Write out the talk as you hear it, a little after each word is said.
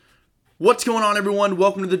What's going on, everyone?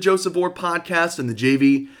 Welcome to the Joseph Orr Podcast and the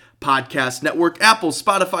JV Podcast Network, Apple,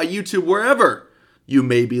 Spotify, YouTube, wherever you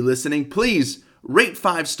may be listening. Please rate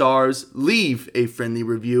 5 stars, leave a friendly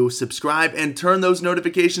review, subscribe, and turn those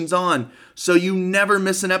notifications on so you never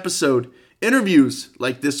miss an episode. Interviews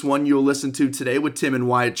like this one you'll listen to today with Tim and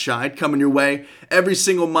Wyatt Scheid coming your way every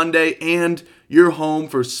single Monday, and your home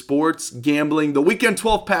for sports, gambling, the Weekend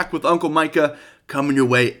 12-pack with Uncle Micah coming your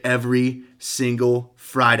way every single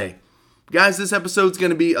Friday. Guys, this episode's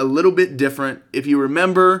going to be a little bit different. If you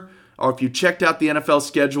remember, or if you checked out the NFL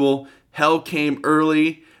schedule, hell came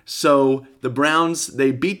early. So the Browns,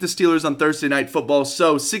 they beat the Steelers on Thursday Night Football.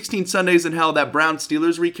 So 16 Sundays in Hell, that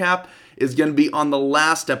Browns-Steelers recap is going to be on the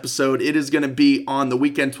last episode. It is going to be on the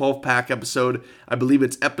Weekend 12-pack episode. I believe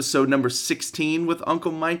it's episode number 16 with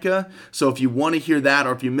Uncle Micah. So if you want to hear that,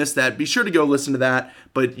 or if you missed that, be sure to go listen to that.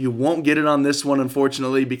 But you won't get it on this one,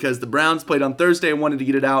 unfortunately, because the Browns played on Thursday and wanted to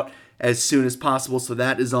get it out as soon as possible. So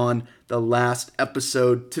that is on the last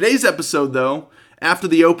episode. Today's episode, though, after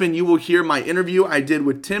the open, you will hear my interview I did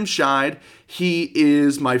with Tim Scheid. He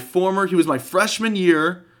was my freshman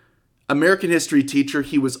year American history teacher.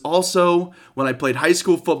 He was also, when I played high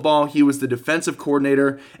school football, he was the defensive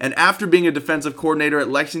coordinator. And after being a defensive coordinator at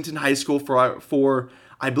Lexington High School for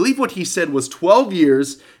I believe what he said was 12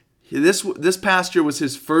 years, this past year was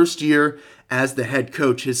his first year as the head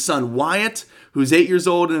coach. His son Wyatt, who's 8 years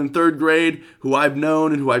old and in third grade, who I've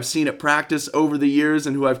known and who I've seen at practice over the years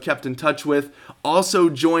and who I've kept in touch with, also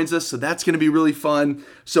joins us. So that's going to be really fun.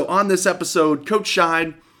 So on this episode, Coach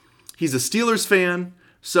Scheid, he's a Steelers fan.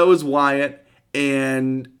 So is Wyatt.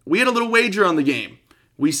 And we had a little wager on the game.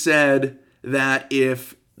 We said that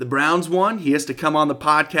if the Browns won, he has to come on the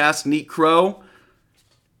podcast and eat crow.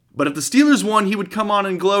 But if the Steelers won, he would come on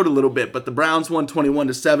and gloat a little bit. But the Browns won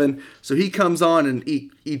 21-7. So he comes on and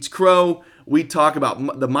eats crow. We talk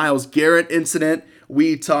about the Myles Garrett incident.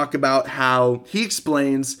 We talk about how he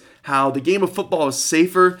explains how the game of football is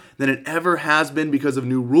safer than it ever has been because of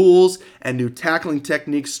new rules and new tackling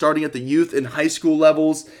techniques starting at the youth and high school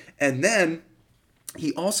levels. And then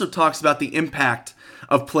he also talks about the impact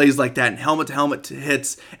of plays like that and helmet-to-helmet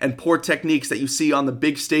hits and poor techniques that you see on the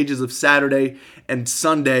big stages of Saturday and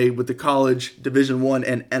Sunday with the college, Division I,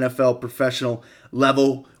 and NFL professional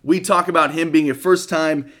level. We talk about him being a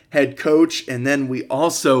first-time head coach, and then we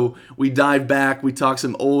dive back. We talk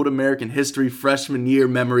some old American history freshman year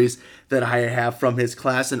memories that I have from his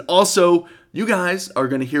class. And also, you guys are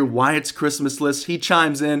going to hear Wyatt's Christmas list. He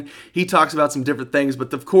chimes in. He talks about some different things,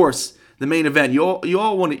 but of course, the main event.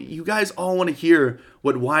 You guys all want to hear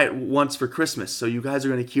what Wyatt wants for Christmas. So you guys are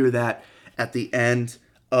going to hear that at the end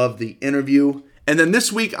of the interview. And then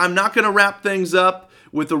this week, I'm not going to wrap things up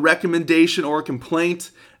with a recommendation or a complaint.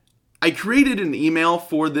 I created an email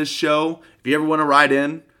for this show. If you ever want to write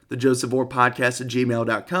in, the Joseph Orr Podcast at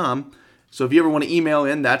gmail.com. So if you ever want to email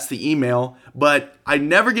in, that's the email. But I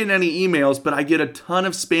never get any emails, but I get a ton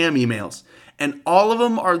of spam emails. And all of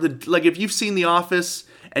them are if you've seen The Office,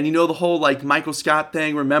 and you know the whole Michael Scott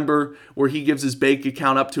thing, remember, where he gives his bank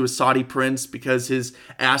account up to a Saudi prince because his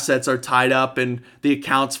assets are tied up and the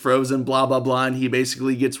account's frozen, blah, blah, blah, and he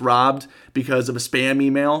basically gets robbed because of a spam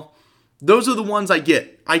email? Those are the ones I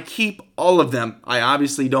get. I keep all of them. I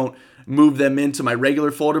obviously don't move them into my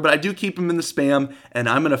regular folder, but I do keep them in the spam, and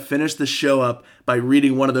I'm going to finish the show up by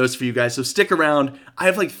reading one of those for you guys. So stick around. I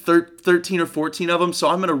have 13 or 14 of them, so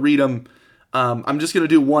I'm going to read them. I'm just going to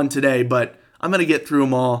do one today, but I'm going to get through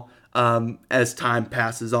them all as time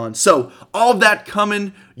passes on. So all of that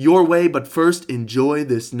coming your way, but first enjoy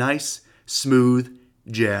this nice, smooth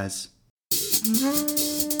jazz.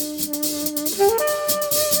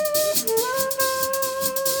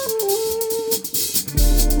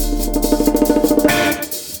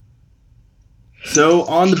 So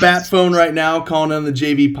on the bat phone right now, calling on the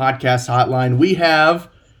JV Podcast hotline, we have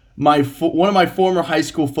one of my former high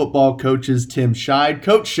school football coaches, Tim Scheid.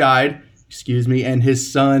 Coach Scheid, and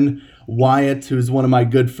his son, Wyatt, who's one of my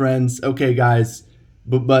good friends. Okay, guys,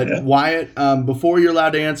 but yeah. Wyatt, before you're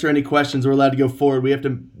allowed to answer any questions, we're allowed to go forward.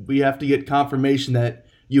 We have to get confirmation that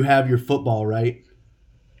you have your football, right?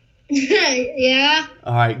 Yeah.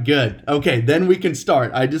 All right, good. Okay, then we can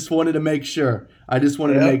start. I just wanted to make sure.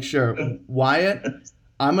 Wyatt,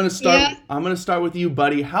 I'm gonna start. Yeah. I'm gonna start with you,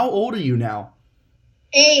 buddy. How old are you now?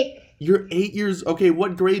 8. You're 8 years. Okay,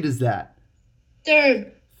 what grade is that?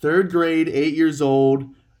 3rd. 3rd grade, 8 years old.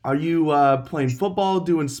 Are you playing football,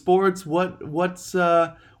 doing sports? What's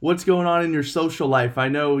going on in your social life? I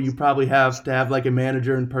know you probably have to have a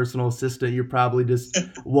manager and personal assistant. You're probably just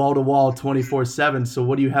wall to wall 24/7. So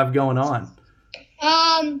what do you have going on?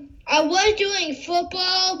 I was doing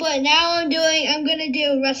football, but now I'm gonna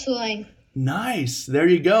do wrestling. Nice. There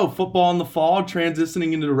you go. Football in the fall,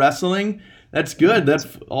 transitioning into wrestling. That's good. That's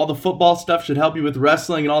all the football stuff should help you with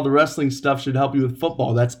wrestling, and all the wrestling stuff should help you with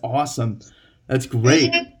football. That's awesome. That's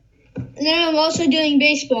great. And then I'm also doing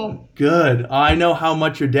baseball. Good. I know how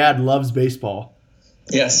much your dad loves baseball.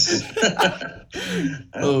 Yes.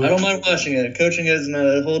 I don't mind watching it. Coaching is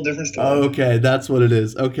a whole different story. Okay, that's what it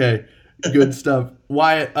is. Okay, good stuff.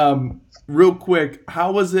 Wyatt, real quick,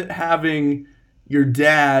 how was it having your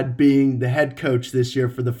dad being the head coach this year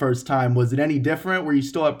for the first time? Was it any different? Were you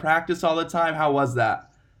still at practice all the time? How was that?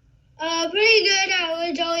 Pretty good. I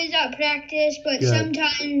was always at practice, but Good.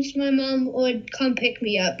 sometimes my mom would come pick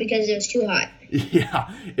me up because it was too hot.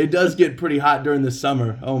 Yeah, it does get pretty hot during the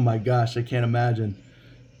summer. Oh my gosh, I can't imagine.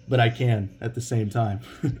 But I can at the same time.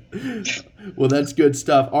 Well, that's good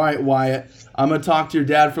stuff. All right, Wyatt, I'm going to talk to your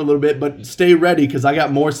dad for a little bit, but stay ready because I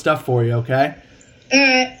got more stuff for you, okay? All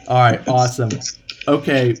right. All right, awesome.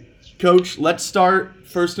 Okay, Coach, let's start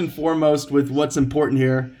first and foremost with what's important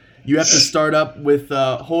here. You have to start up with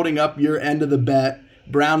holding up your end of the bet.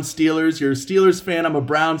 Browns Steelers. You're a Steelers fan. I'm a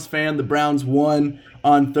Browns fan. The Browns won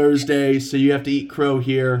on Thursday, so you have to eat crow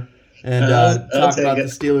here and talk about the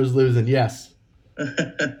Steelers losing. Yes.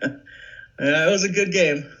 It was a good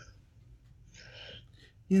game.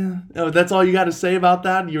 Yeah. Oh, that's all you got to say about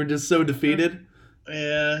that? You were just so defeated?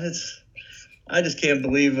 Yeah, I just can't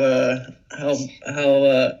believe how good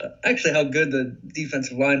the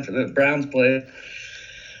defensive line for the Browns played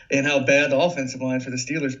and how bad the offensive line for the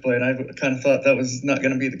Steelers played. I kind of thought that was not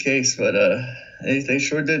going to be the case, but they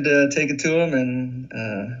sure did take it to him, and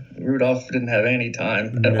Rudolph didn't have any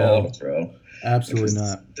time at all to throw. Absolutely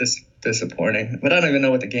not. Disappointing. But I don't even know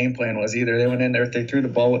what the game plan was either. They went in there, they threw the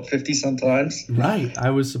ball, 50 sometimes? Right. I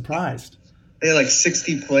was surprised. They had like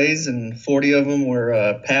 60 plays, and 40 of them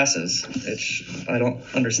were passes, which I don't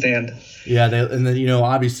understand. Yeah, and then,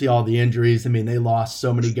 obviously all the injuries. I mean, they lost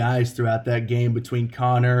so many guys throughout that game between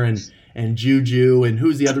Connor and Juju, and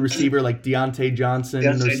who's the other receiver, like Deontay Johnson?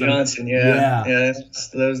 Johnson, yeah.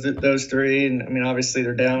 Those three, and I mean, obviously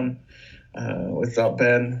they're down without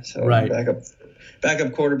Ben, so right.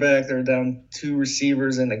 Backup quarterback. They're down 2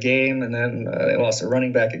 receivers in the game, and then they lost a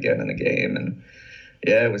running back again in the game, and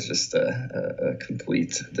yeah, it was just a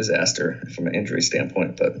complete disaster from an injury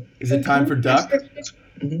standpoint. But is it time for Duck?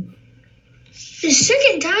 Mm-hmm. The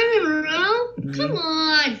second time in a row? Come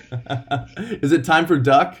on. Is it time for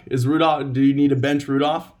Duck? Is Rudolph? Do you need to bench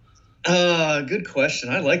Rudolph? Good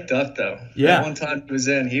question. I like Duck though. Yeah. That one time he was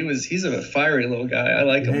in, he's a fiery little guy. I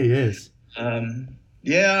like him. Yeah, he is.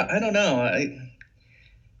 Yeah, I don't know.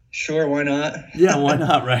 Sure, why not? Yeah, why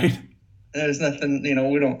not, right? There's nothing,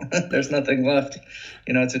 there's nothing left,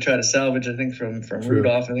 to try to salvage, I think, from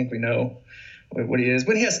Rudolph. I think we know what he is.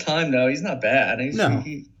 When he has time, though, he's not bad. He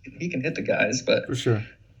can hit the guys, but for sure.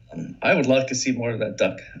 I would love to see more of that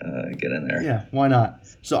Duck get in there. Yeah, why not?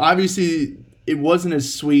 So obviously it wasn't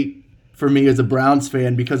as sweet for me as a Browns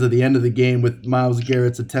fan because of the end of the game with Myles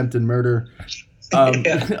Garrett's attempted murder.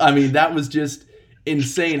 Yeah. I mean, that was just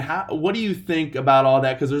insane. What do you think about all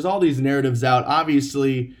that? Because there's all these narratives out.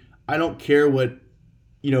 Obviously, I don't care what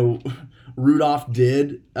Rudolph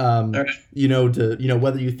did.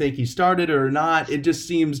 Whether you think he started or not, it just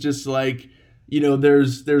seems just like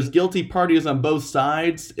there's guilty parties on both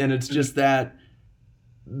sides, and it's just that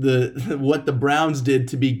what the Browns did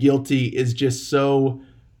to be guilty is just so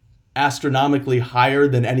astronomically higher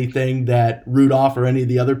than anything that Rudolph or any of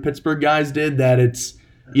the other Pittsburgh guys did that it's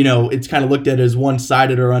kind of looked at as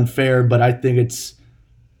one-sided or unfair. But I think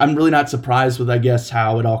I'm really not surprised with, I guess,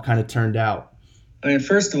 how it all kind of turned out. I mean,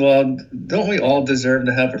 first of all, don't we all deserve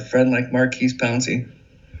to have a friend like Marquise Pouncey?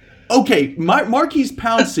 Okay, Marquise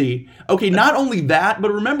Pouncey. Okay, not only that,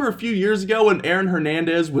 but remember a few years ago when Aaron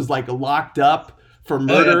Hernandez was like locked up for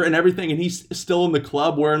murder and everything, and he's still in the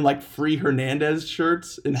club wearing like free Hernandez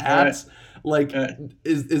shirts and hats. Like,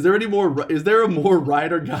 is there a more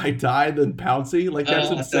ride or die than Pouncey? Like, that's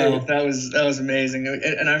insane. That was amazing,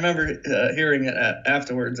 and I remember hearing it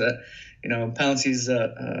afterwards that Pouncey's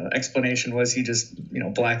explanation was he just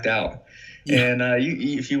blacked out. Yeah. And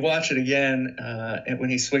if you watch it again, and when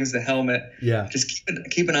he swings the helmet, just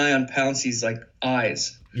keep an eye on Pouncey's like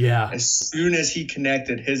eyes. Yeah. As soon as he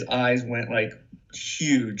connected, his eyes went like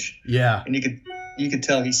huge. Yeah. And you could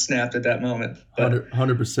tell he snapped at that moment. But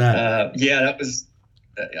 100%. that was.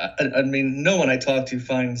 I mean, no one I talk to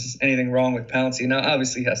finds anything wrong with Pouncey. Now,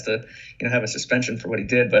 obviously, he has to have a suspension for what he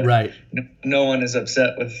did, but right. No one is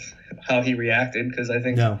upset with how he reacted, because I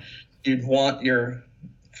think you'd want your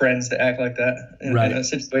friends to act like that in a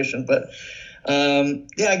situation. But I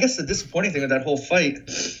guess the disappointing thing with that whole fight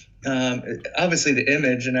obviously the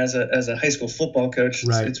image, and as a high school football coach,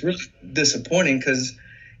 Right. it's really disappointing because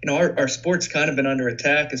our sport's kind of been under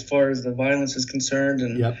attack as far as the violence is concerned,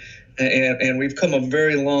 and Yep. and we've come a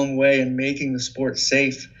very long way in making the sport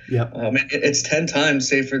safe. Yep. It's 10 times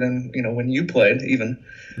safer than when you played even.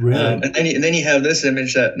 Really? And then you have this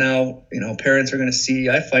image that now parents are going to see.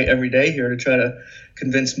 I fight every day here to try to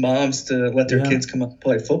convince moms to let their kids come up and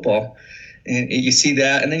play football. And you see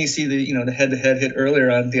that, and then you see the head-to-head hit earlier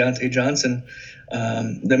on Deontay Johnson.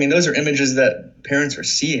 Those are images that parents are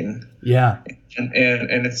seeing. Yeah.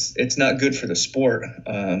 And it's not good for the sport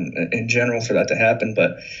in general for that to happen.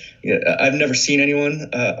 But I've never seen anyone.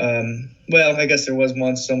 Well, I guess there was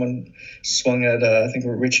once someone swung at I think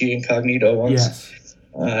Richie Incognito once. Yes.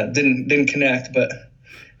 Didn't connect, but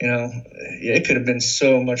it could have been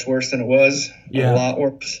so much worse than it was. Yeah. A lot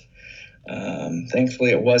worse.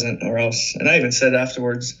 Thankfully it wasn't, or else. And I even said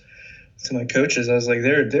afterwards to my coaches, I was like,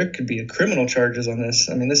 there could be criminal charges on this.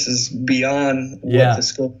 I mean, this is beyond what the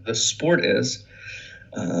scope of the sport is.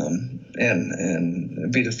 And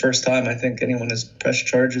it'd be the first time I think anyone has pressed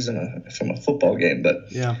charges from a football game. But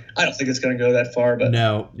I don't think it's going to go that far. But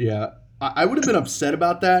no, I would have been upset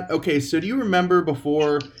about that. Okay, so do you remember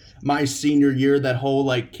before my senior year that whole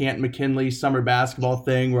Canton McKinley summer basketball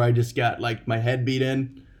thing where I just got my head beat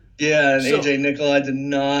in? Yeah, and AJ Nikolai did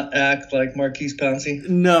not act like Marquise Pouncey.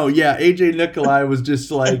 No, yeah, AJ Nikolai was just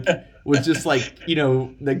the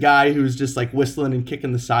guy who's just whistling and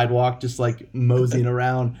kicking the sidewalk, just moseying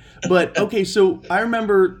around. But okay, so I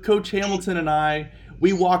remember Coach Hamilton and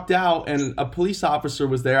we walked out and a police officer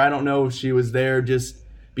was there. I don't know if she was there just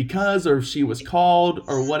because or if she was called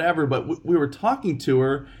or whatever, but we were talking to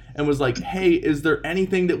her and was like, hey, is there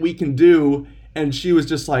anything that we can do? And she was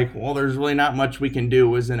just like, well, there's really not much we can do.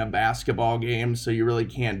 It was in a basketball game, so you really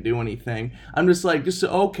can't do anything. I'm just like,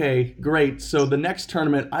 okay, great. So the next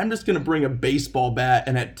tournament, I'm just going to bring a baseball bat,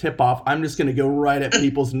 and at tip-off, I'm just going to go right at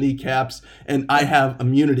people's kneecaps, and I have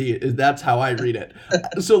immunity. That's how I read it.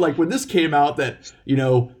 So, when this came out that,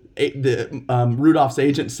 Rudolph's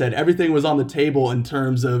agent said everything was on the table in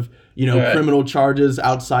terms of, criminal charges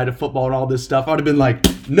outside of football and all this stuff, I would have been like,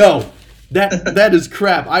 no. That is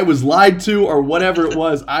crap. I was lied to or whatever it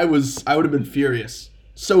was. I would have been furious.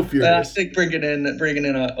 So furious. I think bringing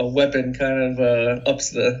in a weapon kind of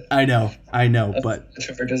ups the. I know, but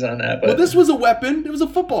charges on that. But well, this was a weapon. It was a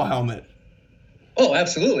football helmet. Oh,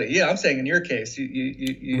 absolutely. Yeah, I'm saying in your case,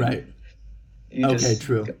 you right. You okay,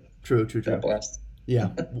 true. Blast. Yeah,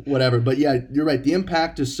 whatever. But yeah, you're right. The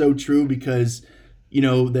impact is so true because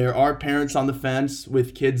there are parents on the fence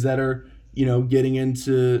with kids that are getting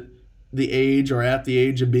into the age or at the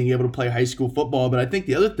age of being able to play high school football. But I think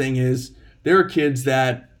the other thing is there are kids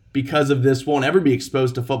that because of this won't ever be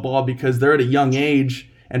exposed to football because they're at a young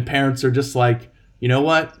age and parents are just like, you know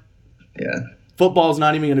what? Yeah. Football's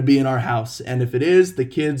not even going to be in our house. And if it is, the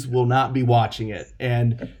kids will not be watching it.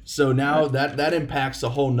 And so now that impacts a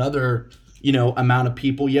whole nother, amount of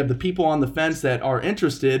people. You have the people on the fence that are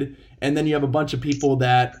interested, and then you have a bunch of people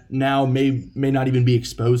that now may not even be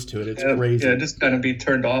exposed to it. It's crazy. Yeah, just kind of be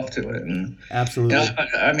turned off to it. And absolutely.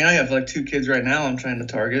 I have 2 kids right now I'm trying to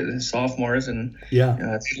target, sophomores, and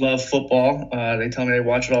they love football. They tell me they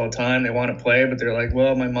watch it all the time. They want to play, but they're like,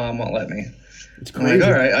 well, my mom won't let me. It's crazy. I'm like,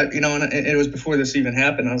 all right, and it was before this even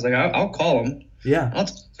happened. I was like, I'll call them. Yeah. I'll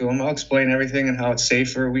talk to them. I'll explain everything and how it's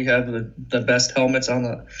safer. We have the best helmets on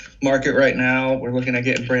the market right now. We're looking at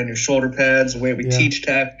getting brand new shoulder pads. The way we teach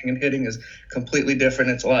tackling and hitting is completely different.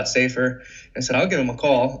 It's a lot safer. I said, I'll give them a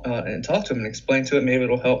call and talk to them and explain to it. Maybe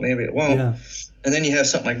it'll help. Maybe it won't. Yeah. And then you have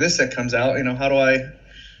something like this that comes out. How do I,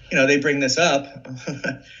 they bring this up.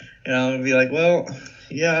 And be like, well,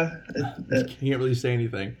 yeah. You can't really say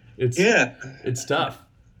anything. It's tough.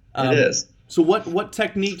 It is. So what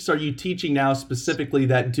techniques are you teaching now specifically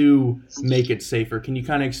that do make it safer? Can you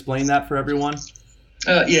kind of explain that for everyone?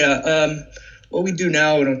 What we do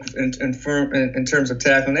now in terms of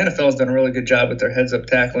tackling, the NFL has done a really good job with their heads-up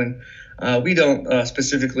tackling. We don't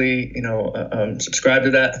specifically, subscribe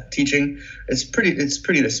to that teaching. It's pretty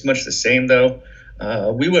much the same though.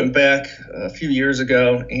 We went back a few years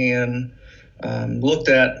ago and looked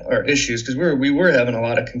at our issues because we were having a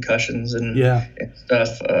lot of concussions and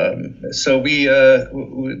stuff. So we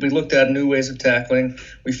looked at new ways of tackling.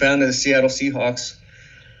 We found that the Seattle Seahawks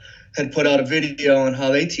had put out a video on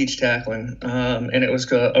how they teach tackling, and it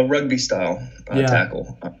was a rugby style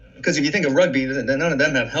tackle. Because if you think of rugby, then none of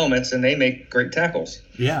them have helmets, and they make great tackles.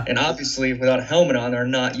 Yeah. And obviously, without a helmet on, they're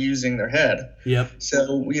not using their head. Yep.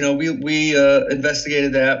 So, we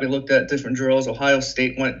investigated that. We looked at different drills. Ohio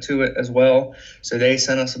State went to it as well. So they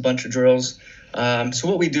sent us a bunch of drills. So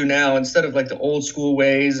what we do now, instead of like the old school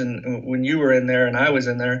ways, and when you were in there and I was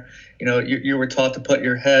in there, you were taught to put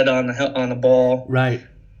your head on the ball, Right.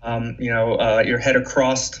 Your head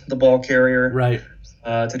across the ball carrier, Right.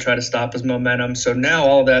 To try to stop his momentum. So now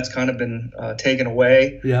all that's kind of been taken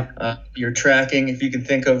away. Yeah. You're tracking, if you can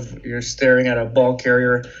think of, you're staring at a ball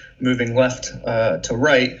carrier moving left to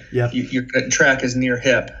right. Yep. Your track is near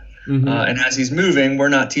hip. Mm-hmm. And as he's moving, we're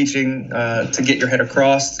not teaching to get your head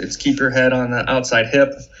across. It's keep your head on the outside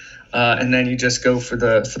hip, and then you just go for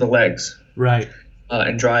the legs. Right.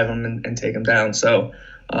 And drive them and take them down. So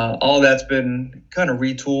all that's been kind of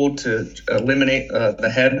retooled to eliminate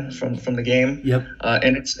the head from the game. Yep.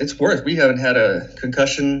 And it's worth. We haven't had a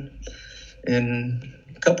concussion in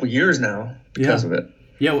a couple years now because of it.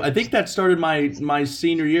 Yeah, I think that started my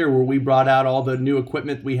senior year, where we brought out all the new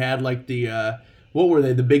equipment we had, like the what were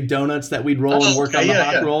they? The big donuts that we'd roll and work on the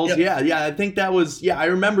hot rolls. Yeah. I think that was I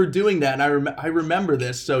remember doing that, and I remember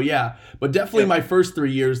this. So yeah, but definitely my first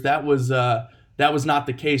 3 years that was not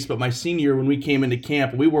the case. But my senior year, when we came into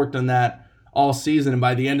camp, we worked on that all season, and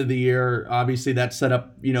by the end of the year, obviously that set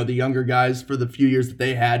up the younger guys for the few years that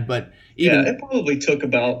they had. But it probably took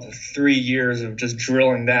about 3 years of just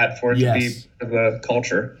drilling that for it to be the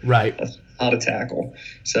culture, right, of how to tackle.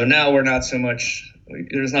 So now we're not so much.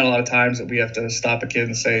 There's not a lot of times that we have to stop a kid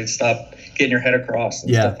and say, stop getting your head across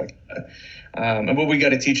and stuff like that. But we got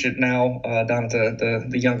to teach it now down at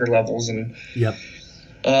the younger levels, and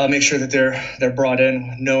make sure that they're brought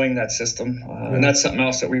in knowing that system. And that's something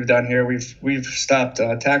else that we've done here. We've stopped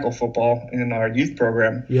tackle football in our youth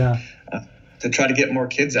program to try to get more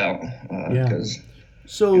kids out. Because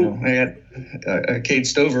I had Cade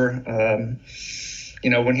Stover.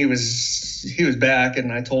 When he was back,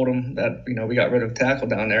 and I told him that we got rid of tackle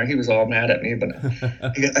down there, he was all mad at me. But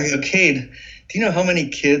I go, Cade, do you know how many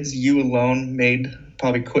kids you alone made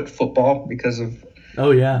probably quit football because of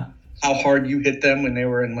how hard you hit them when they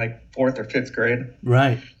were in like 4th or 5th grade?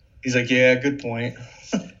 Right. He's like, yeah, good point.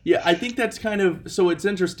 Yeah, I think that's it's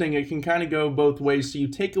interesting. It can kind of go both ways. So you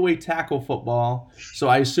take away tackle football, so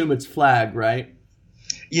I assume it's flag, right?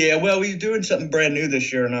 Yeah, well, we're doing something brand new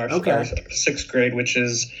this year in our 6th grade, which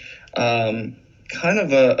is kind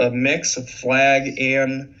of a mix of flag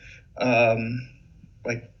and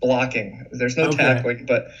like blocking. There's no tackling,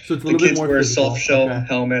 but so it's the kids wear soft shell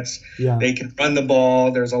helmets. Yeah. They can run the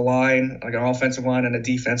ball. There's a line, like an offensive line and a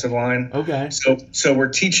defensive line. Okay. So we're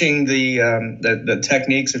teaching the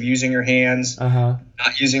techniques of using your hands, not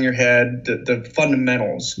using your head. The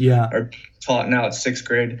fundamentals are taught now at 6th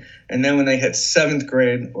grade. And then when they hit 7th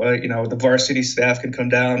grade, the varsity staff can come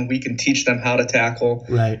down. We can teach them how to tackle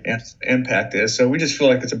and impact is. So we just feel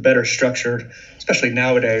like it's a better structure, especially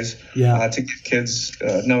nowadays, to get kids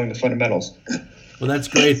knowing the fundamentals. Well, that's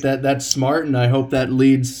great. That's smart, and I hope that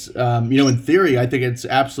leads, in theory, I think it's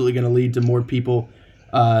absolutely going to lead to more people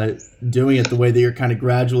doing it the way that you're kind of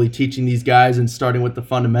gradually teaching these guys and starting with the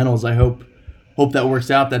fundamentals. I hope that works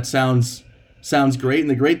out. That sounds great. And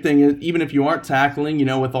the great thing is, even if you aren't tackling,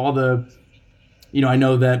 with all the, I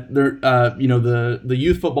know that there, the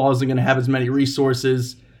youth football isn't going to have as many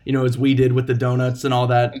resources, as we did with the donuts and all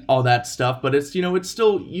that stuff. But it's, it's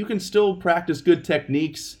still, you can still practice good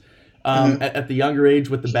techniques at the younger age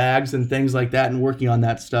with the bags and things like that, and working on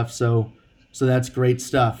that stuff. So that's great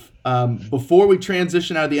stuff. Before we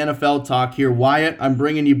transition out of the NFL talk here, Wyatt, I'm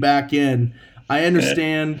bringing you back in. I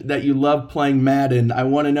understand that you love playing Madden. I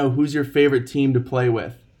want to know, who's your favorite team to play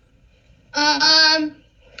with? Probably.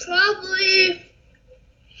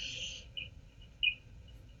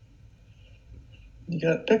 You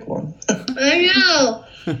got to pick one. I know.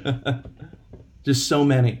 Just so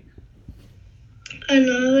many. I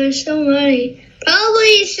know, there's so many.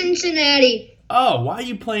 Probably Cincinnati. Oh, why are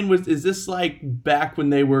you playing with? Is this like back when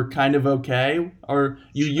they were kind of okay? Or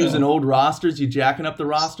you using old rosters? You jacking up the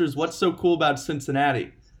rosters? What's so cool about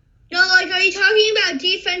Cincinnati? No, are you talking about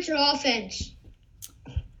defense or offense?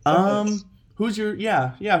 Who's your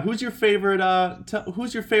favorite?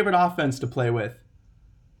 Who's your favorite offense to play with?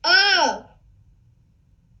 Oh,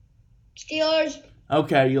 Steelers.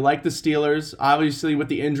 Okay, you like the Steelers, obviously with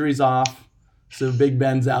the injuries off. So Big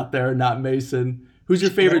Ben's out there, not Mason. Who's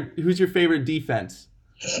your favorite defense?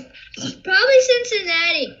 Probably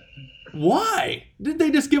Cincinnati. Why? Did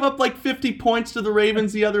they just give up like 50 points to the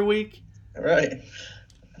Ravens the other week? Right.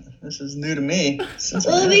 This is new to me.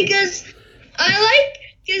 Well, because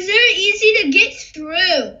they're easy to get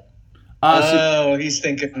through. He's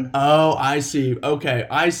thinking. Oh, I see. Okay,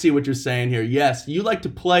 I see what you're saying here. Yes, you like to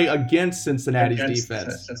play against Cincinnati's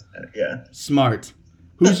defense. Yeah. Smart.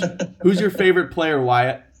 Who's your favorite player,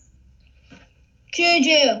 Wyatt?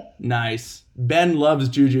 Juju. Nice. Ben loves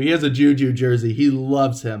Juju. He has a Juju jersey. He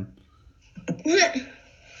loves him.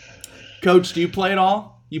 Coach, do you play at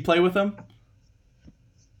all? You play with him?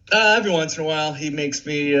 Every once in a while, he makes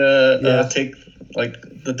me take like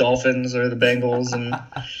the Dolphins or the Bengals, and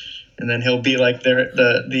then he'll be like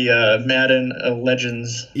the Madden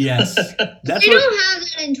legends. Yes, They don't have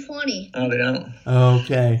that in 20. Oh, they don't.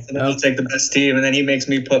 Okay. And then he'll take the best team, and then he makes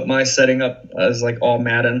me put my setting up as like all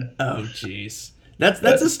Madden. Oh, jeez. That's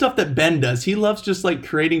the stuff that Ben does. He loves just like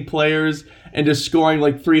creating players and just scoring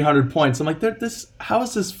like 300 points. I'm like, how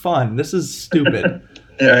is this fun? This is stupid.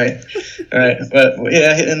 All right. But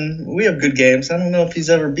yeah, and we have good games. I don't know if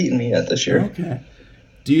he's ever beaten me yet this year. Okay.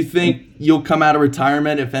 Do you think you'll come out of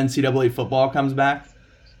retirement if NCAA football comes back?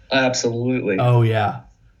 Absolutely. Oh, yeah.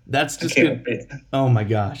 That's just good. Oh, my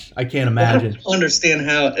gosh. I can't imagine. I don't understand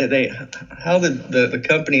how the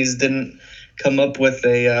companies didn't come up with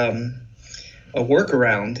a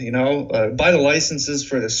workaround, buy the licenses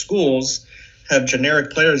for the schools, have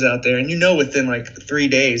generic players out there, and within like 3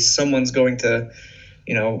 days someone's going to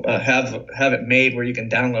have it made where you can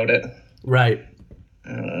download it. Right.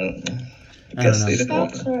 I guess they didn't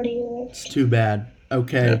want it. It's too bad.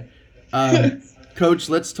 Okay. Yeah. Coach,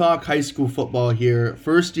 let's talk high school football here.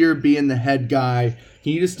 First year being the head guy.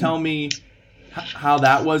 Can you just tell me how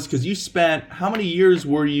that was? Because you spent, how many years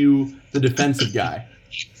were you the defensive guy?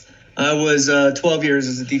 I was 12 years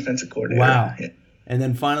as a defensive coordinator. Wow. Yeah. And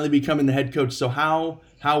then finally becoming the head coach. So how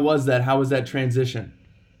was that? How was that transition?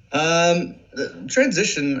 The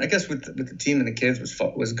transition, I guess, with the team and the kids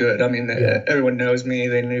was good. I mean, everyone knows me.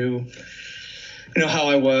 They knew, how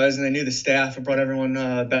I was, and they knew the staff. I brought everyone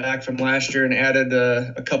back from last year and added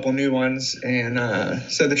a couple new ones. And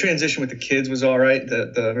so the transition with the kids was all right.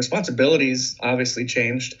 The responsibilities obviously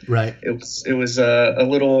changed. Right. It was a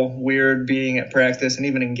little weird being at practice and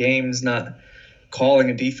even in games not calling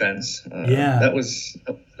a defense. That was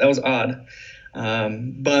odd.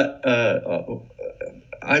 But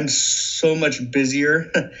I'm so much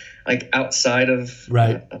busier, like outside of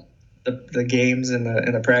the games and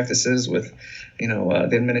the practices with,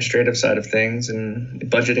 the administrative side of things and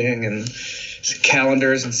budgeting and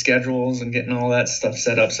calendars and schedules and getting all that stuff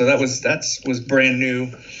set up. So that was brand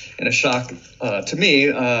new and a shock to me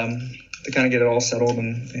to kind of get it all settled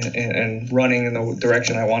and running in the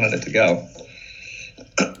direction I wanted it to go.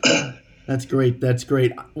 That's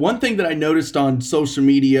great. One thing that I noticed on social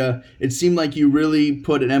media, it seemed like you really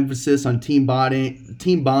put an emphasis on team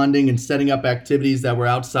bonding and setting up activities that were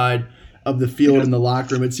outside of the field in the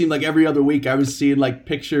locker room. It seemed like every other week I was seeing like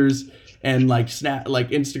pictures and like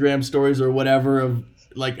Instagram stories or whatever of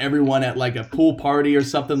like everyone at like a pool party or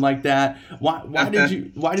something like that. Why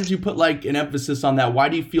did you put like an emphasis on that? Why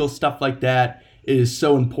do you feel stuff like that is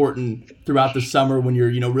so important throughout the summer when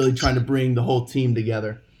you're really trying to bring the whole team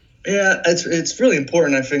together? Yeah, it's really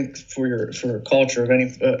important, I think, for a culture of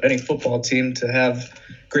any football team to have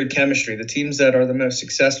great chemistry. The teams that are the most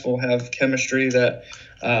successful have chemistry that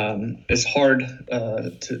is hard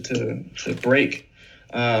to break.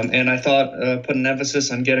 And I thought put an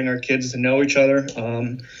emphasis on getting our kids to know each other,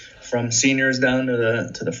 from seniors down to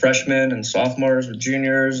the freshmen and sophomores with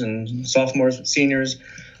juniors and sophomores with seniors.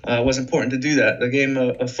 Was important to do that. The game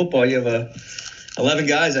of football, you have 11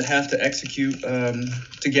 guys that have to execute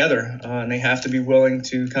together, and they have to be willing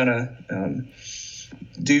to kind of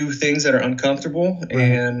do things that are uncomfortable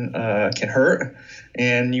and can hurt.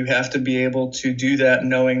 And you have to be able to do that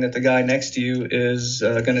knowing that the guy next to you is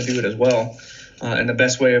going to do it as well. And the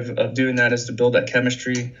best way of doing that is to build that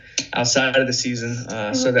chemistry outside of the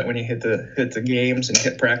season, so that when you hit the games and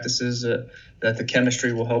hit practices, that the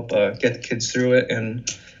chemistry will help get the kids through it and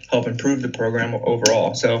help improve the program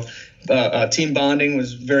overall. So team bonding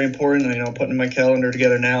was very important. I'm putting my calendar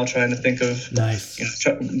together now, trying to think of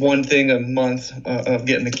one thing a month of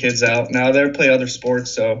getting the kids out. Now they play other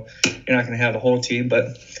sports, so you're not going to have the whole team,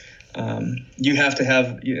 but you have to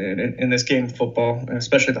have, in this game of football,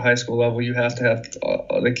 especially at the high school level, you have to have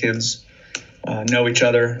the kids know each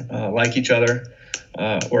other, like each other,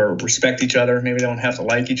 or respect each other. Maybe they don't have to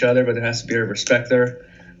like each other, but there has to be a respect there.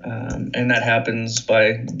 And that happens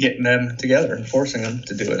by getting them together and forcing them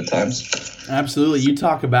to do it at times. Absolutely. You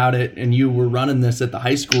talk about it, and you were running this at the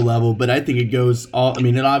high school level, but I think it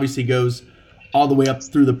obviously goes all the way up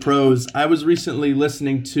through the pros. I was recently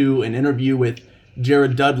listening to an interview with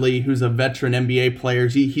Jared Dudley, who's a veteran NBA player.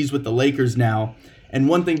 He's with the Lakers now. And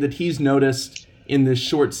one thing that he's noticed in this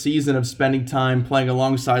short season of spending time playing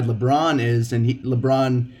alongside LeBron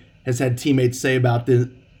LeBron has had teammates say about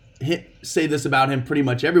say this about him pretty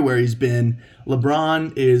much everywhere he's been.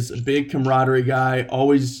 LeBron is a big camaraderie guy,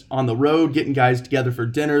 always on the road, getting guys together for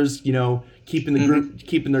dinners, keeping the group,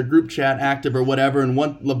 keeping their group chat active or whatever. And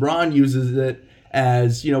LeBron uses it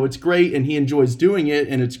as, it's great and he enjoys doing it,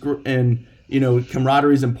 and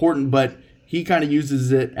camaraderie is important, but he kind of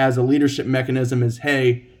uses it as a leadership mechanism as,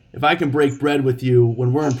 hey, if I can break bread with you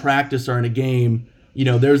when we're in practice or in a game,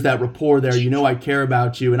 there's that rapport there. I care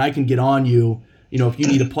about you and I can get on you, if you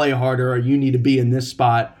need to play harder or you need to be in this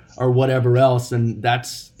spot or whatever else. And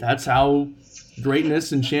that's how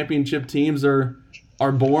greatness and championship teams are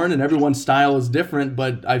born, and everyone's style is different.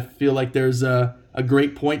 But I feel like there's a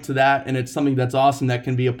great point to that, and it's something that's awesome that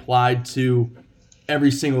can be applied to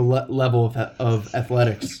every single level of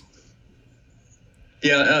athletics.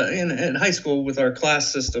 Yeah, in high school with our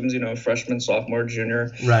class systems, freshman, sophomore,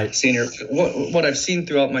 junior, right, senior. What I've seen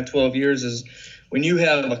throughout my 12 years is when you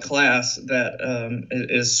have a class that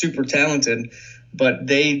is super talented, but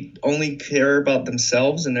they only care about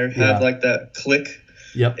themselves and they have like that click.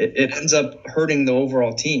 Yep. It ends up hurting the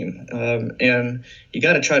overall team, and you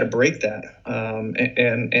got to try to break that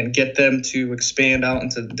and get them to expand out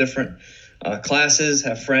into different classes,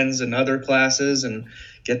 have friends in other classes, and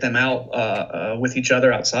get them out with each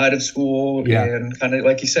other outside of school, and kind of,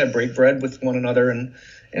 like you said, break bread with one another, and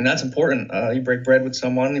that's important. You break bread with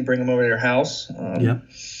someone, you bring them over to your house.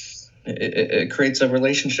 It creates a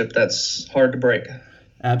relationship that's hard to break.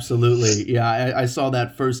 Absolutely. Yeah, I saw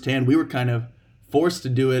that firsthand. We were kind of forced to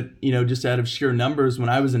do it, just out of sheer numbers. When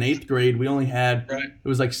I was in 8th grade, we only had, it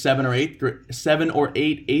was like 7 or 8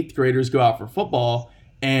 8th graders go out for football.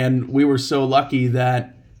 And we were so lucky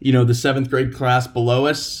that, the 7th grade class below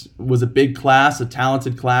us was a big class, a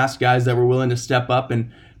talented class, guys that were willing to step up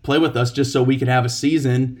and play with us just so we could have a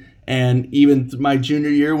season. And even my junior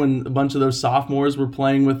year, when a bunch of those sophomores were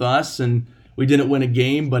playing with us and we didn't win a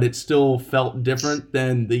game, but it still felt different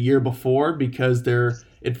than the year before because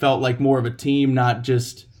it felt like more of a team, not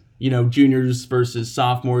just, juniors versus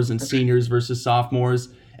sophomores and seniors versus sophomores.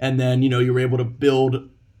 And then, you were able to build,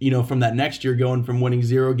 from that next year, going from winning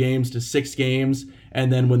 0 games to 6 games.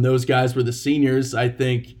 And then when those guys were the seniors, I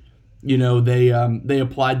think, they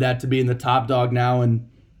applied that to being the top dog now and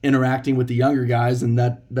interacting with the younger guys. And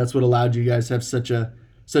that's what allowed you guys to have such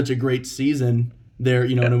a great season there,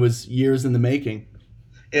 and it was years in the making.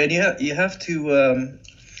 Yeah, and you have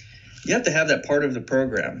to have that part of the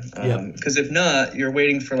program, because if not, you're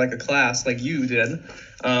waiting for like a class like you did,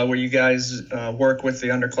 where you guys work with the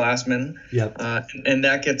underclassmen, and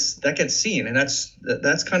that gets seen, and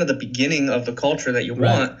that's kind of the beginning of the culture that you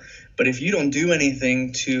want. But if you don't do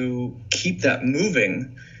anything to keep that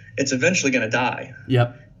moving, it's eventually going to die.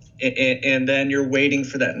 And then you're waiting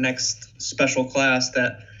for that next special class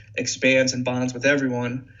that expands and bonds with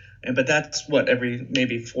everyone. But that's every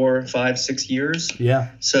maybe 4, 5, 6 years.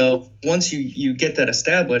 So once you get that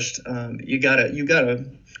established, you gotta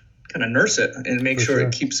kind of nurse it and make sure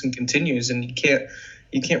it keeps and continues. And you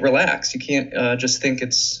can't relax. You can't just think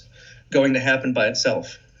it's going to happen by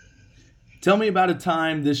itself. Tell me about a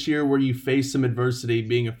time this year where you faced some adversity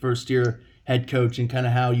being a first-year head coach and kind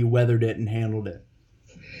of how you weathered it and handled it.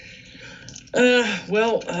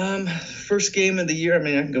 First game of the year, I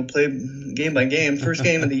can go play game by game. First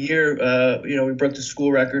game of the year, we broke the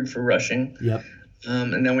school record for rushing.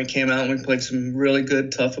 And then we came out and we played some really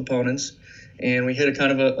good, tough opponents. And we hit a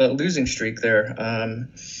kind of a losing streak there.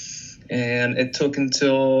 And it took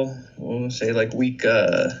until, week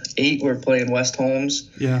 8, we were playing West Holmes.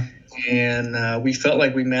 And we felt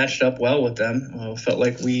like we matched up well with them. Felt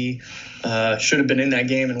like we should have been in that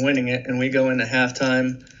game and winning it. And we go into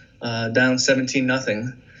halftime down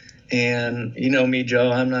 17-0. And you know me,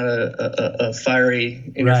 Joe, I'm not a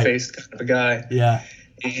fiery, in-your-face kind of a guy.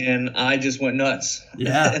 And I just went nuts in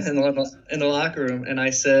the locker room. And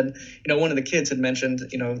I said, one of the kids had mentioned,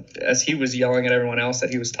 as he was yelling at everyone else,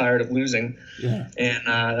 that he was tired of losing. And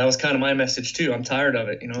that was kind of my message too. I'm tired of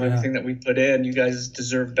it. Everything that we put in, you guys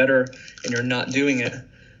deserve better, and you're not doing it.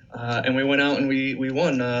 And we went out and we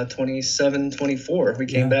won 27-24. We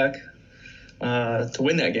came back to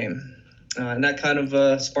win that game. And that kind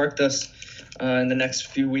of sparked us in the next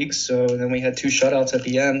few weeks. So then we had 2 shutouts at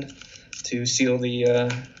the end to seal the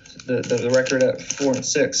record at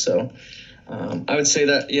 4-6. So I would say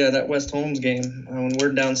that West Holmes game, when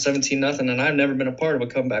we're down 17-0, and I've never been a part of a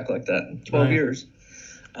comeback like that in 12 years.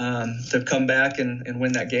 To come back and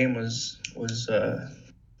win that game was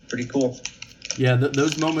pretty cool. Yeah,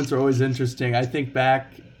 those moments are always interesting. I think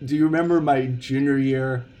back, do you remember my junior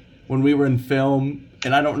year when we were in film,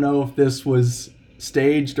 and I don't know if this was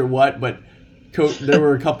staged or what, but there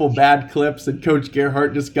were a couple bad clips, and Coach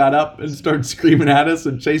Gerhardt just got up and started screaming at us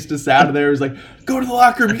and chased us out of there. He was like, "Go to the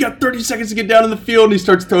locker room. You got 30 seconds to get down in the field." And he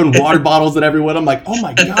starts throwing water bottles at everyone. I'm like, "Oh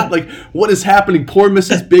my God, like what is happening?" Poor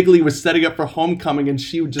Mrs. Bigley was setting up for homecoming, and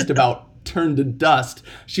she would just about turned to dust.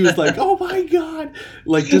 She was like, "Oh my God,"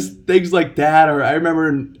 like just things like that. Or I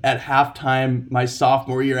remember at halftime my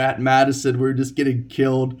sophomore year at Madison, we were just getting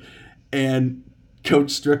killed, and Coach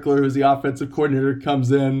Strickler, who's the offensive coordinator,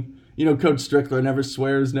 comes in. You know, Coach Strickler never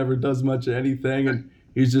swears, never does much of anything, and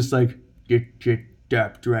he's just like, "Get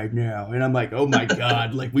stopped right now." And I'm like, "Oh my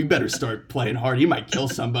God, like we better start playing hard. He might kill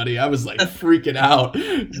somebody." I was like freaking out,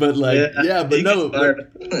 but like,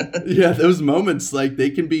 those moments, like they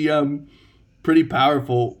can be pretty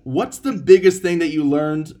powerful. What's the biggest thing that you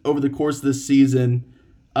learned over the course of this season?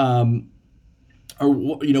 What's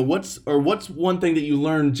one thing that you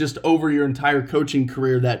learned just over your entire coaching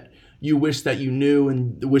career that you wish that you knew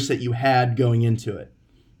and wish that you had going into it?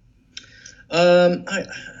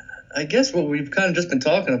 I guess what we've kind of just been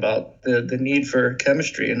talking about, the need for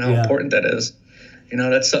chemistry and how important that is. You know,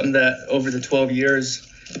 that's something that over the 12 years,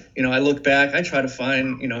 you know, I look back, I try to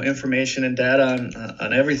find, you know, information and data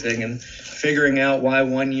on everything, and figuring out why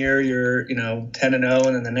one year you're, you know, 10-0,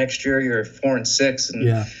 and then the next year you're 4-6, and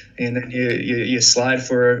then you slide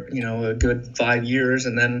for, you know, a good 5 years,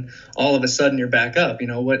 and then all of a sudden you're back up. You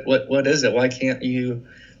know, what is it? Why can't you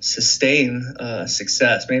sustain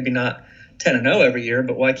success? Maybe not 10-0 every year,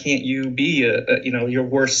 but why can't you be your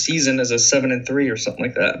worst season as a 7-3 or something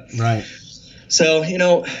like that? Right. So, you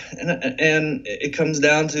know, and it comes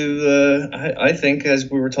down to, I think, as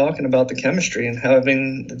we were talking about the chemistry and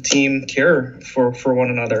having the team care for one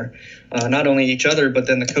another, not only each other, but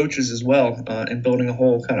then the coaches as well, and building a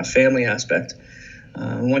whole kind of family aspect.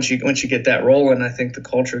 Once you get that rolling, I think the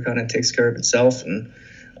culture kind of takes care of itself. And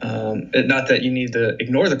not that you need to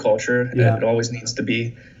ignore the culture. Yeah. It always needs to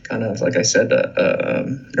be kind of, like I said,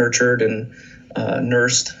 nurtured and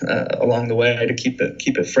nursed along the way to keep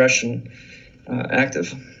it fresh and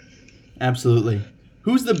active. Absolutely.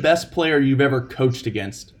 Who's the best player you've ever coached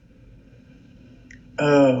against?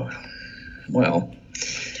 Oh, well,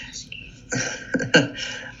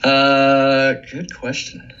 good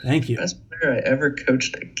question. Thank you. Best player I ever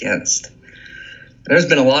coached against. There's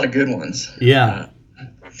been a lot of good ones. Yeah.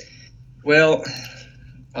 We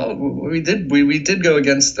did go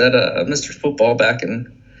against that Mr. Football back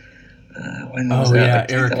in when was that?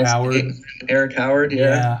 Like Eric Howard. Eric Howard, yeah.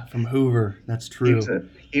 Yeah, from Hoover. That's true.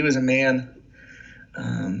 He was a man.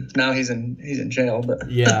 Now he's in jail, but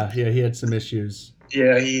yeah, he had some issues.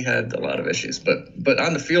 Yeah, he had a lot of issues, but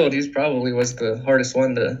on the field, he's probably was the hardest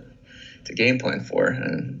one to game plan for.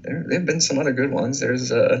 And there've been some other good ones.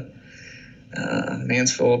 There's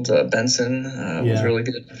Mansfield Benson was really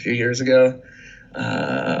good a few years ago.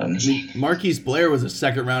 Marquise Blair was a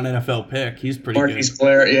second-round NFL pick. He's pretty good. Marquise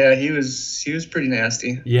Blair, yeah, he was pretty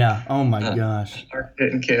nasty. Yeah. Oh my gosh.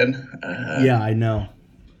 Hard-hitting kid. Yeah, I know.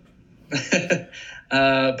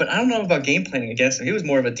 But I don't know about game planning against him. He was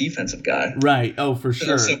more of a defensive guy. Right. Oh, for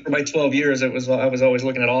sure. So for my 12 years, I was always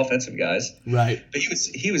looking at offensive guys. Right. But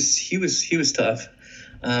he was tough.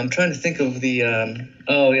 I'm trying to think of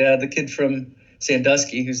the kid from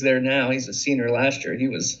Sandusky who's there now. He's a senior last year. He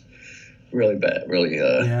was really bad, really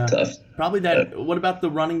tough. Probably that. What about the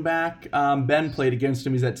running back? Ben played against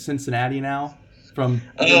him. He's at Cincinnati now. From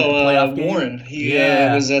the playoff game. Warren. He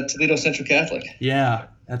was at Toledo Central Catholic. Yeah,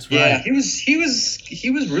 that's right. Yeah, he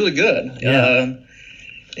was really good. Yeah. And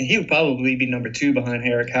he would probably be number 2 behind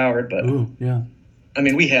Eric Howard. But yeah. I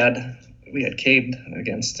mean, we had Cade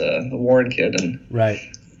against the Warren kid, and right.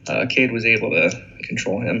 Cade was able to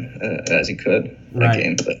control him as he could that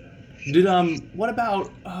game. But what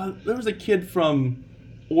about there was a kid from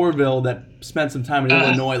Orville that spent some time in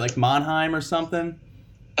Illinois, like Monheim or something?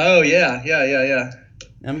 Oh yeah.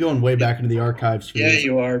 I'm going way back into the archives for this. Yeah,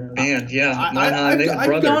 you are, man. Yeah,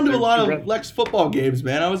 I've gone to a lot of Lex football games,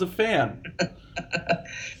 man. I was a fan.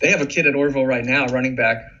 They have a kid at Orville right now, running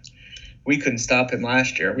back. We couldn't stop him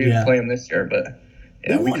last year. We didn't play him this year, but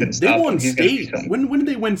we couldn't stop him. They won state. When did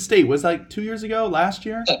they win state? Was it like 2 years ago? Last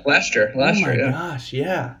year? Last year. Oh my gosh,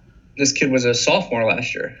 yeah. This kid was a sophomore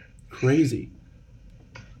last year. Crazy.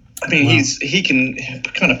 I mean, he can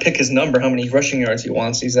kind of pick his number, how many rushing yards he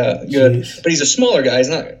wants. He's that good. Jeez. But he's a smaller guy. He's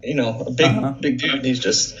not, a big dude. He's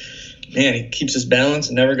just, man, he keeps his balance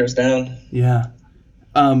and never goes down. Yeah.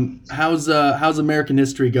 How's American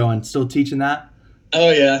history going? Still teaching that?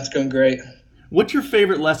 Oh, yeah, it's going great. What's your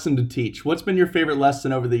favorite lesson to teach? What's been your favorite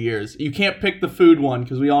lesson over the years? You can't pick the food one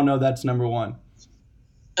because we all know that's number one.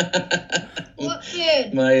 What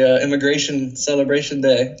food? My immigration celebration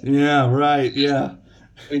day. Yeah, right, yeah.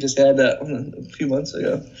 We just had that a few months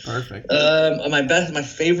ago. Perfect. My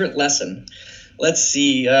favorite lesson. Let's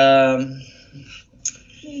see.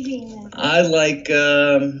 I like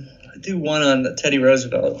I do one on Teddy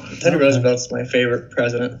Roosevelt. Teddy Roosevelt's my favorite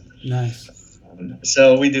president. Nice.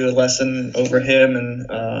 So we do a lesson over him and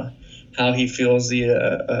how he feels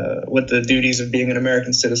what the duties of being an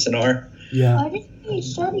American citizen are. Yeah. Why didn't we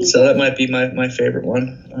study So that might be my favorite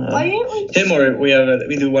one. Why didn't we? Him or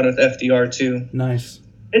we do one with FDR too. Nice.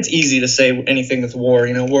 It's easy to say anything with war,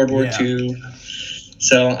 World War Yeah. II.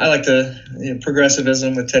 So I like the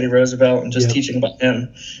progressivism with Teddy Roosevelt and just teaching about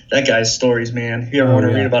him. That guy's stories, man. If you ever want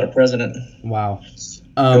to read about a president, wow.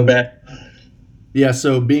 Go back. Yeah,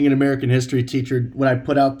 so being an American history teacher, when I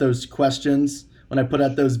put out those questions, when I put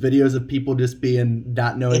out those videos of people just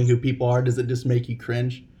not knowing who people are, does it just make you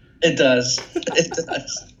cringe? It does. It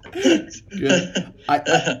does. Good. Like,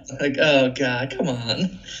 oh God, come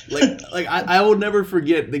on. I will never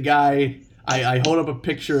forget the guy. I hold up a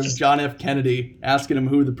picture of John F. Kennedy asking him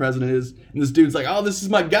who the president is. And this dude's like, oh, this is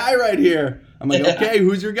my guy right here. I'm like, okay,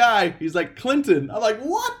 who's your guy? He's like, Clinton. I'm like,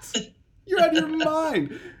 what? You're out of your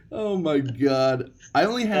mind. Oh my God. I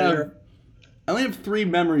only have 3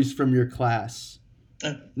 memories from your class.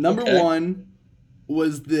 Number one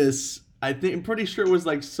was this, I'm pretty sure it was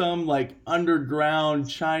like some like underground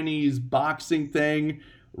Chinese boxing thing.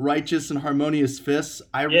 Righteous and Harmonious Fists.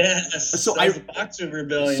 Yes. So the Boxer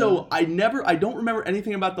Rebellion. So I don't remember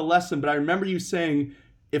anything about the lesson, but I remember you saying,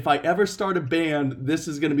 if I ever start a band, this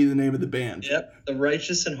is going to be the name of the band. Yep, the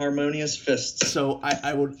Righteous and Harmonious Fists. So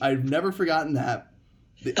I've never forgotten that.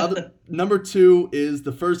 The other number 2 is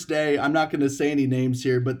the first day. I'm not going to say any names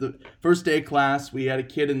here, but the first day of class, we had a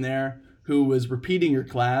kid in there who was repeating your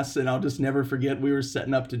class, and I'll just never forget. We were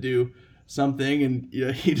setting up to do something, and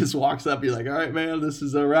he just walks up. You're like, all right, man, this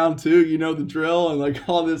is round 2. You know the drill, and like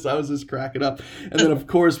all this. I was just cracking up. And then of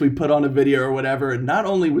course we put on a video or whatever, and not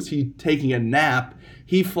only was he taking a nap,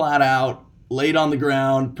 he flat out laid on the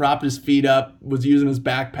ground, propped his feet up, was using his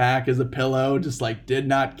backpack as a pillow, just like did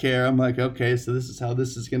not care. I'm like, okay, so this is how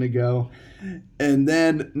this is gonna go. And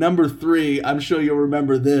then number 3, I'm sure you'll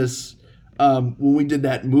remember this, when we did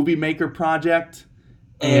that movie maker project,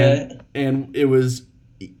 and it was,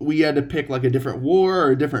 we had to pick like a different war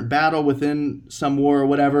or a different battle within some war or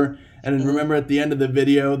whatever. And then remember at the end of the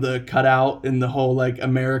video, the cutout and the whole like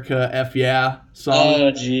America F yeah song.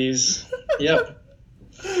 Oh, jeez. Yep.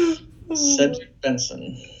 Cedric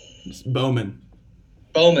Benson. Bowman.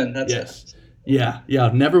 That's it. Yeah.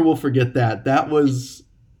 Never will forget that. That was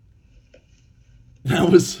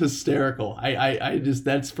hysterical. I just,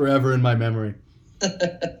 that's forever in my memory.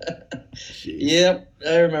 Yep,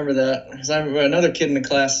 I remember that. Because I remember another kid in the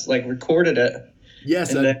class like recorded it.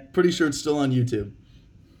 Yes, I'm pretty sure it's still on YouTube.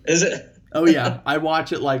 Is it? Oh yeah, I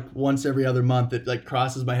watch it like once every other month. It like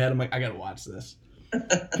crosses my head. I'm like, I gotta watch this.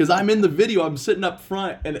 Because I'm in the video, I'm sitting up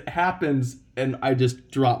front, and it happens, and I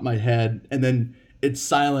just drop my head, and then it's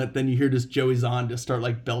silent. Then you hear just Joey Zahn just start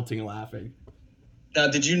like belting laughing. Now,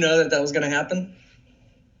 did you know that was going to happen?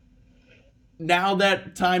 Now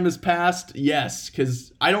that time has passed, yes,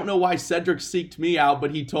 because I don't know why Cedric seeked me out,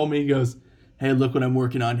 but he told me, he goes, hey, look what I'm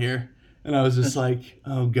working on here. And I was just like,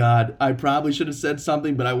 oh, God, I probably should have said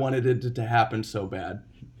something, but I wanted it to happen so bad.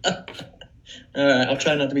 All right, I'll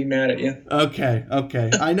try not to be mad at you. Okay.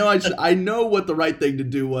 I know what the right thing to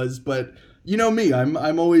do was, but you know me,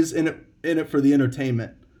 I'm always in it for the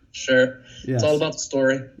entertainment. Sure. Yes. It's all about the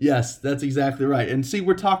story. Yes, that's exactly right. And see,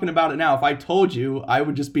 we're talking about it now. If I told you, I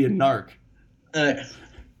would just be a narc. All right.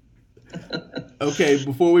 Okay,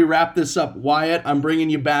 before we wrap this up, Wyatt, I'm bringing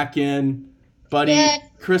you back in. Buddy, Yeah.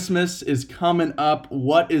 Christmas is coming up.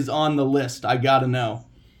 What is on the list? I gotta know.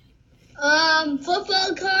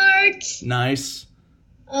 Football cards. Nice.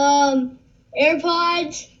 AirPods.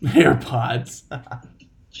 AirPods.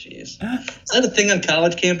 Jeez. Is that a thing on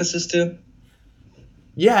college campuses too?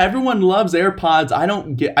 Yeah, everyone loves AirPods.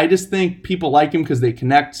 I just think people like them because they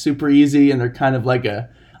connect super easy and they're kind of like a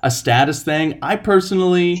status thing. I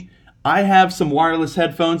have some wireless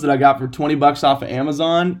headphones that I got for $20 off of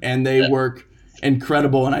Amazon, and they work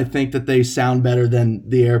incredible, and I think that they sound better than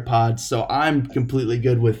the AirPods. So I'm completely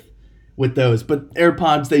good with those. But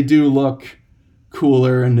AirPods, they do look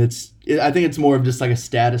cooler, and I think it's more of just like a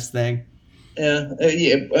status thing. Yeah.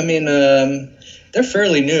 I mean, they're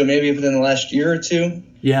fairly new, maybe within the last year or two.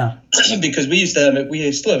 Yeah. Because we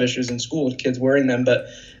still have issues in school with kids wearing them, but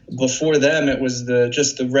before them it was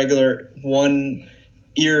just the regular one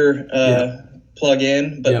ear plug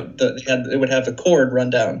in, but it would have the cord run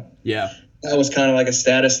down. Yeah. That was kind of like a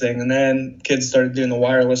status thing. And then kids started doing the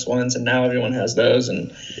wireless ones, and now everyone has those.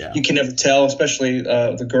 And you can never tell, especially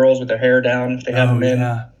the girls with their hair down, if they have them in.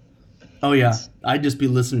 Yeah. Oh, yeah. I'd just be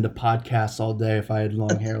listening to podcasts all day if I had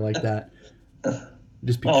long hair like that.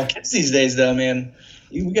 Kids these days, though, man,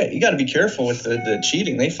 you got to be careful with the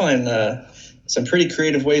cheating. They find some pretty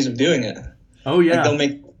creative ways of doing it. Oh, yeah.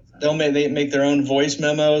 Like they make their own voice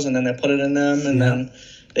memos, and then they put it in them, and then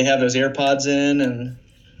they have those AirPods in, and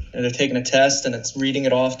they're taking a test, and it's reading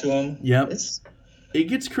it off to them. Yep. It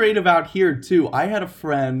gets creative out here, too. I had a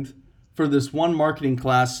friend for this one marketing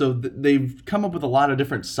class, so they've come up with a lot of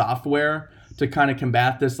different software to kind of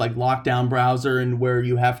combat this, like lockdown browser, and where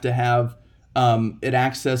you have to have it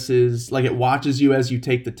accesses, like it watches you as you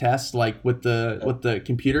take the test, like with the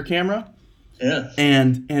computer camera. Yeah.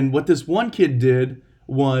 And what this one kid did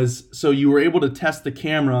was, so you were able to test the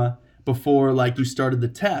camera before like you started the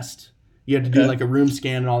test. You had to do like a room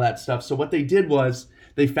scan and all that stuff. So what they did was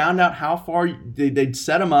they found out how far they'd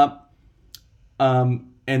set them up,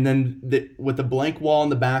 and then with a blank wall in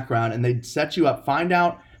the background, and they'd set you up, find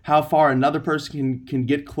out how far another person can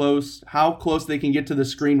get close, how close they can get to the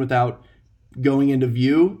screen without going into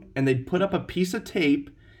view, and they'd put up a piece of tape,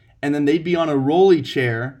 and then they'd be on a rolly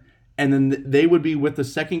chair, and then they would be with the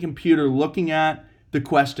second computer looking at the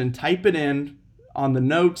question, type it in on the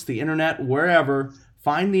notes, the internet, wherever,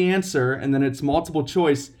 find the answer, and then it's multiple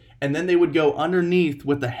choice, and then they would go underneath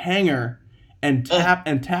with a hanger and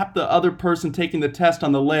tap the other person taking the test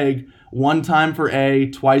on the leg, 1 time for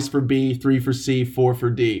A, twice for B, 3 for C, 4 for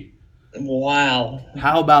D. Wow.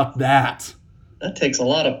 How about that? That takes a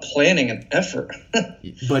lot of planning and effort.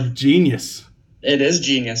 But genius. It is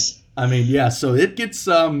genius. I mean, yeah, so it gets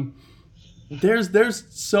there's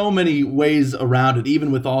so many ways around it,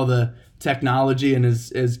 even with all the technology and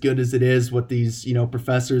as good as it is what these,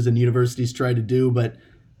 professors and universities try to do, but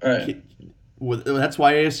that's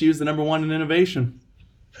why ASU is the number one in innovation.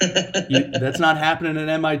 That's not happening at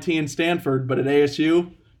MIT and Stanford, but at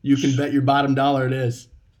ASU, you can bet your bottom dollar it is.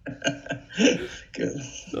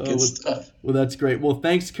 Good stuff. Well, that's great. Well,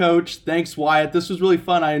 thanks, Coach. Thanks, Wyatt. This was really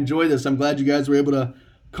fun. I enjoyed this. I'm glad you guys were able to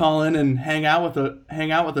call in and hang out with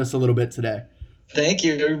us a little bit today. Thank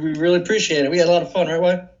you. We really appreciate it. We had a lot of fun, right,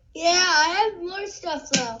 Wyatt? Yeah, I have more stuff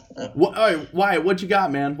though. All right, Wyatt, what you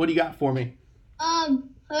got, man? What do you got for me?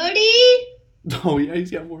 Hoodie. Oh yeah,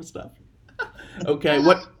 he's got more stuff. Okay,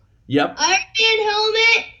 what? Yep. Iron Man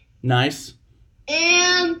helmet. Nice.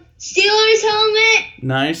 And Steelers helmet.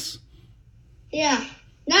 Nice. Yeah.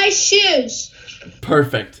 Nice shoes.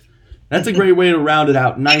 Perfect. That's a great way to round it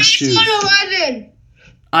out. Nice shoes.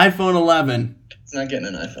 iPhone 11. It's not getting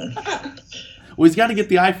an iPhone. Well, he's got to get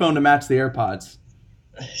the iPhone to match the AirPods.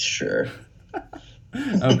 Sure.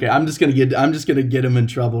 Okay, I'm just gonna get him in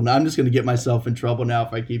trouble. I'm just gonna get myself in trouble now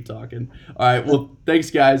if I keep talking. All right. Well,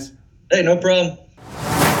 thanks, guys. Hey, no problem.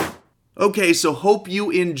 Okay, so hope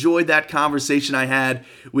you enjoyed that conversation I had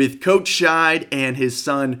with Coach Scheid and his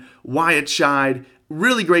son Wyatt Scheid.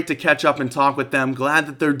 Really great to catch up and talk with them. Glad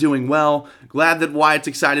that they're doing well. Glad that Wyatt's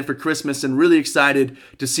excited for Christmas, and really excited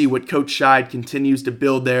to see what Coach Scheid continues to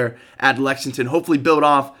build there at Lexington. Hopefully build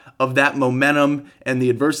off of that momentum and the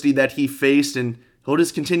adversity that he faced, and he'll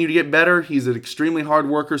just continue to get better. He's an extremely hard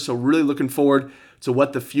worker, so really looking forward to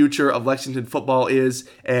what the future of Lexington football is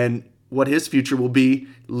and what his future will be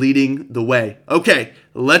leading the way. Okay,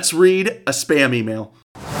 let's read a spam email.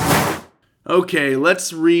 Okay,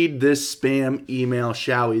 let's read this spam email,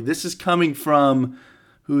 shall we? This is coming from,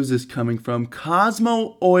 who is this coming from?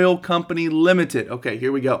 Cosmo Oil Company Limited. Okay,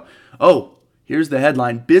 here we go. Oh, here's the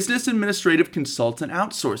headline. Business Administrative Consultant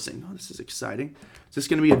Outsourcing. Oh, this is exciting. Is this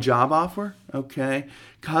going to be a job offer? Okay.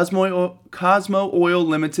 Cosmo Oil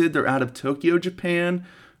Limited. They're out of Tokyo, Japan.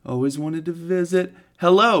 Always wanted to visit.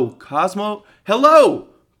 Hello, Cosmo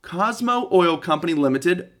Oil Company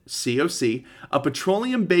Limited, COC, a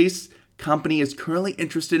petroleum-based company is currently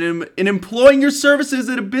interested in employing your services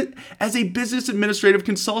as a business administrative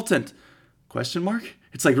consultant. Question mark?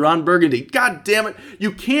 It's like Ron Burgundy. God damn it.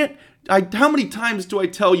 You can't. How many times do I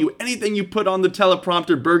tell you anything you put on the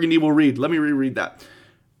teleprompter, Burgundy will read? Let me reread that.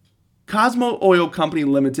 Cosmo Oil Company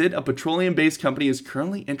Limited, a petroleum-based company, is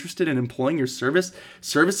currently interested in employing your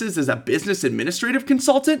services as a business administrative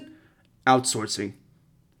consultant? Outsourcing.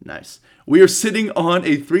 Nice. We are sitting on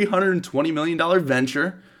a $320 million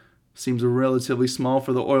venture. Seems relatively small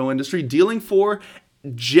for the oil industry. Dealing for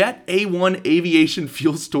Jet A1 Aviation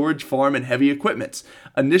Fuel Storage Farm and Heavy Equipment.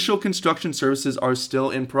 Initial construction services are still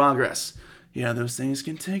in progress. Yeah, those things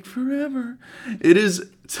can take forever. It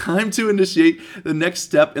is time to initiate the next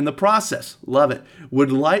step in the process. Love it.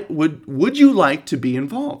 Would you like to be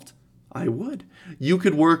involved? I would. You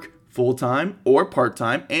could work full-time or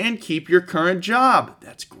part-time, and keep your current job.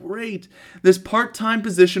 That's great. This part-time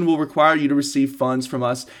position will require you to receive funds from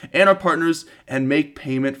us and our partners and make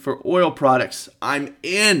payment for oil products. I'm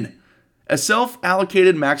in. A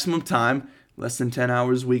self-allocated maximum time, less than 10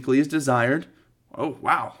 hours weekly, is desired. Oh,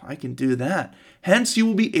 wow, I can do that. Hence, you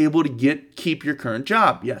will be able to keep your current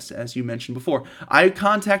job. Yes, as you mentioned before. I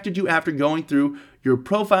contacted you after going through your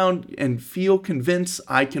profile and feel convinced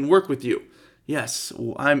I can work with you. Yes,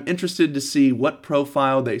 I'm interested to see what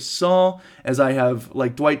profile they saw, as I have,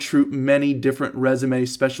 like Dwight Schrute, many different resume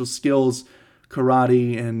special skills,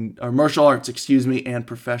 karate or martial arts, and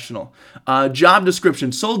professional. Job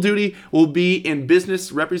description. Sole duty will be in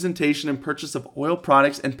business representation and purchase of oil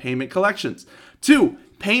products and payment collections. 2,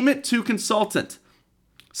 payment to consultant.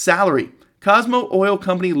 Salary. Cosmo Oil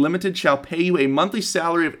Company Limited shall pay you a monthly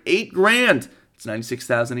salary of $8,000. It's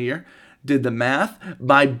 $96,000 a year. Did the math.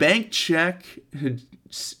 By bank check,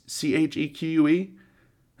 CHEQUE.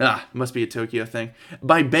 Must be a Tokyo thing.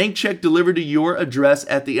 By bank check delivered to your address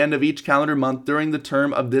at the end of each calendar month during the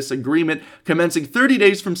term of this agreement, commencing 30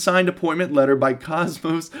 days from signed appointment letter by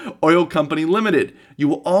Cosmos Oil Company Limited. You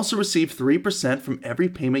will also receive 3% from every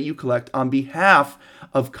payment you collect on behalf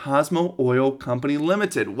of Cosmo Oil Company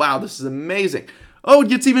Limited. Wow, this is amazing. Oh, it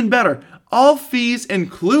gets even better. All fees,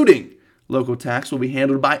 including local tax, will be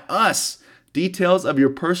handled by us. Details of your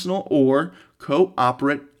personal or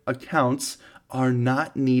co-operate accounts are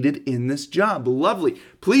not needed in this job. Lovely.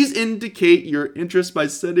 Please indicate your interest by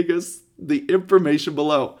sending us the information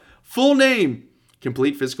below. Full name,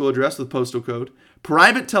 complete physical address with postal code,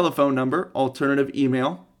 private telephone number, alternative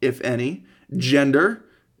email, if any, gender,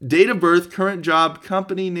 date of birth, current job,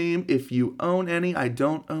 company name, if you own any. I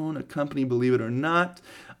don't own a company, believe it or not.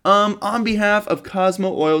 On behalf of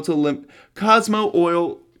Cosmo Oil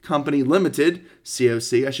Company Limited,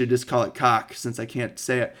 COC, I should just call it COC since I can't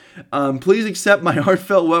say it. Please accept my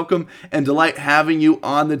heartfelt welcome and delight having you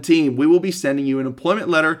on the team. We will be sending you an employment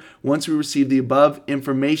letter once we receive the above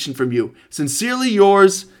information from you. Sincerely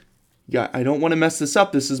yours, I don't want to mess this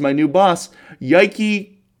up. This is my new boss,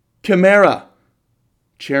 Yaiki Chimera,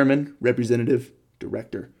 Chairman, Representative,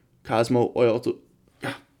 Director, Cosmo Oil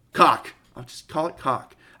COC. I'll just call it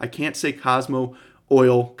COC. I can't say Cosmo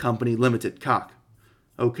Oil Company Limited, COC.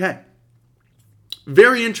 Okay.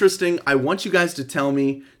 Very interesting. I want you guys to tell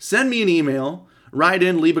me, send me an email, write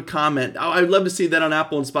in, leave a comment. I'd love to see that on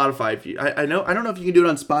Apple and Spotify. I don't know if you can do it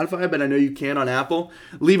on Spotify, but I know you can on Apple.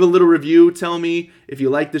 Leave a little review. Tell me if you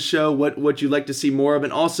like the show, what you'd like to see more of,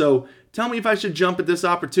 and also tell me if I should jump at this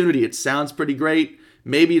opportunity. It sounds pretty great.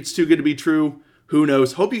 Maybe it's too good to be true. Who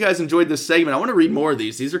knows? Hope you guys enjoyed this segment. I want to read more of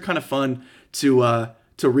these. These are kind of fun to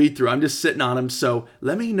read through. I'm just sitting on them. So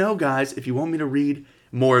let me know, guys, if you want me to read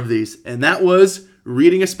more of these. And that was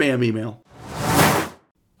reading a spam email.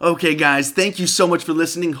 Okay, guys, thank you so much for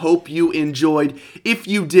listening. Hope you enjoyed. If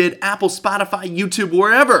you did, Apple, Spotify, YouTube,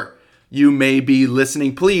 wherever you may be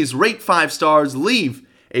listening, please rate 5 stars, leave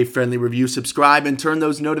a friendly review, subscribe, and turn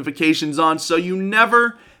those notifications on so you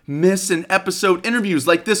never miss an episode. Interviews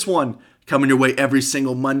like this one coming your way every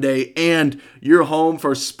single Monday, and you're home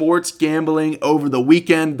for sports gambling over the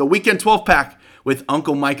weekend. The Weekend 12-pack with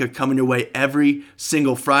Uncle Micah coming your way every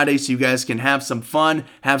single Friday so you guys can have some fun,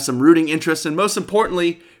 have some rooting interest, and most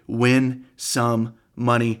importantly, win some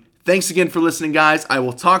money. Thanks again for listening, guys. I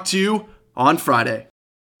will talk to you on Friday.